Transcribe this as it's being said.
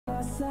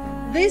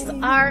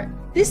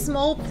these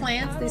small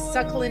plants, these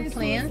succulent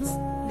plants,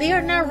 they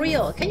are not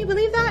real. Can you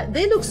believe that?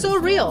 They look so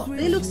real.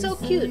 They look so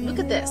cute. Look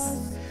at this.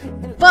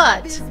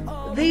 But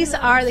these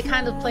are the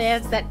kind of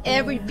plants that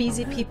every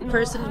busy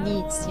person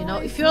needs. You know,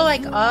 if you're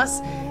like us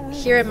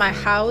here in my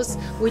house,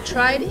 we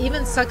tried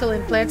even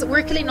succulent plants.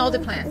 We're killing all the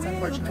plants,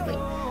 unfortunately.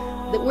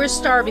 We're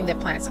starving the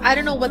plants. I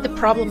don't know what the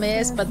problem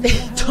is, but they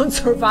don't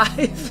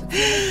survive.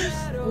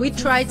 We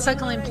tried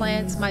succulent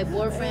plants. My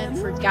boyfriend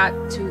forgot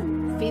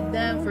to feed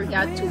them,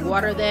 forgot to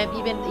water them.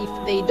 Even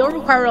if they don't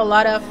require a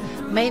lot of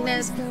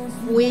maintenance,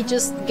 we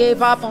just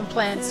gave up on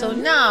plants. So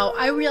now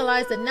I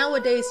realize that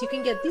nowadays you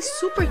can get these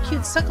super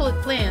cute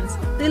succulent plants.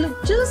 They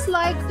look just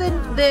like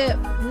the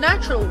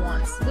natural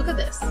ones. Look at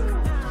this.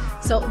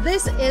 So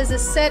this is a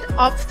set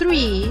of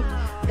 3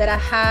 that I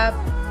have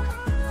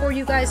for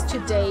you guys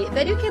today,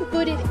 that you can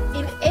put it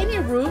in any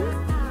room,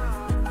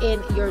 in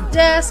your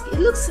desk. It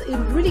looks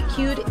really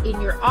cute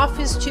in your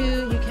office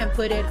too. You can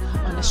put it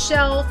on a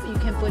shelf, you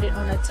can put it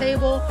on a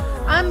table.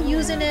 I'm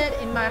using it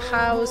in my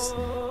house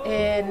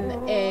in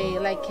a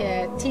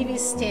TV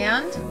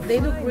stand.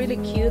 They look really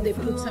cute. They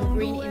put some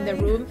green in the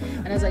room,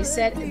 and as I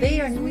said, they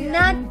are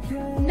not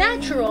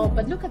natural,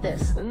 but look at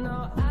this.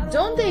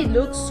 Don't they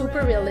look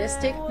super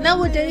realistic?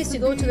 Nowadays you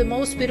go to the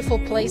most beautiful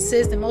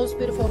places, the most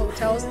beautiful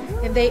hotels,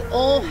 and they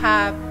all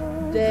have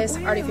this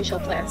artificial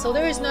plant. So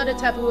there is not a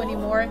taboo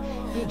anymore.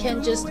 You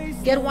can just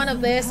get one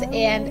of this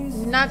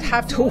and not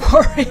have to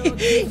worry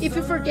if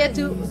you forget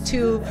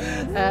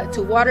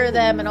to water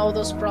them and all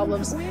those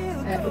problems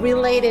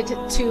related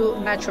to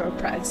natural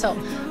plants. So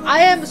I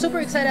am super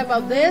excited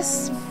about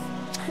this.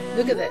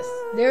 Look at this.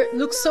 They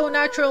look so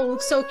natural,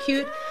 look so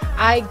cute.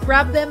 I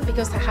grabbed them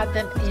because I had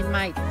them in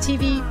my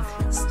TV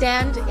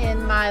stand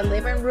in my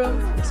living room.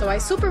 So I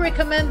super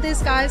recommend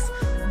this, guys.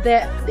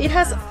 It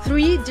has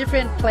 3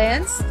 different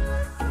plants.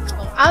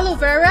 Aloe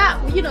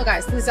vera, you know,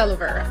 guys, this is aloe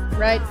vera,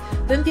 right?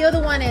 Then the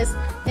other one is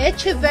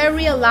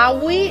Echeveria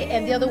laui,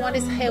 and the other one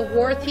is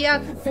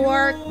Haworthia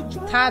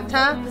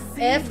coarctata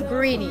F.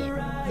 greenii.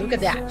 Look at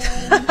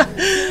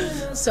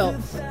that. So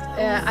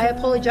I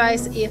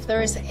apologize if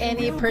there is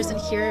any person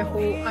here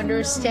who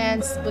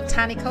understands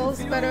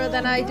botanicals better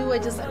than I do. I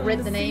just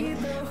read the name.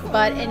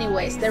 But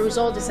anyways, the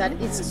result is that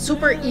it's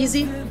super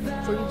easy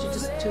for you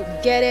to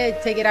get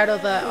it, take it out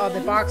of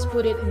the box,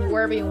 put it in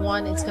wherever you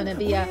want. It's going to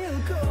be a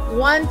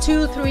 1,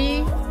 2,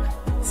 3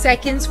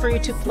 seconds for you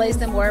to place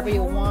them wherever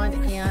you want.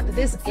 And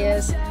this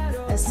is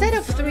a set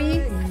of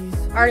 3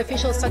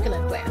 artificial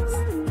succulent plants.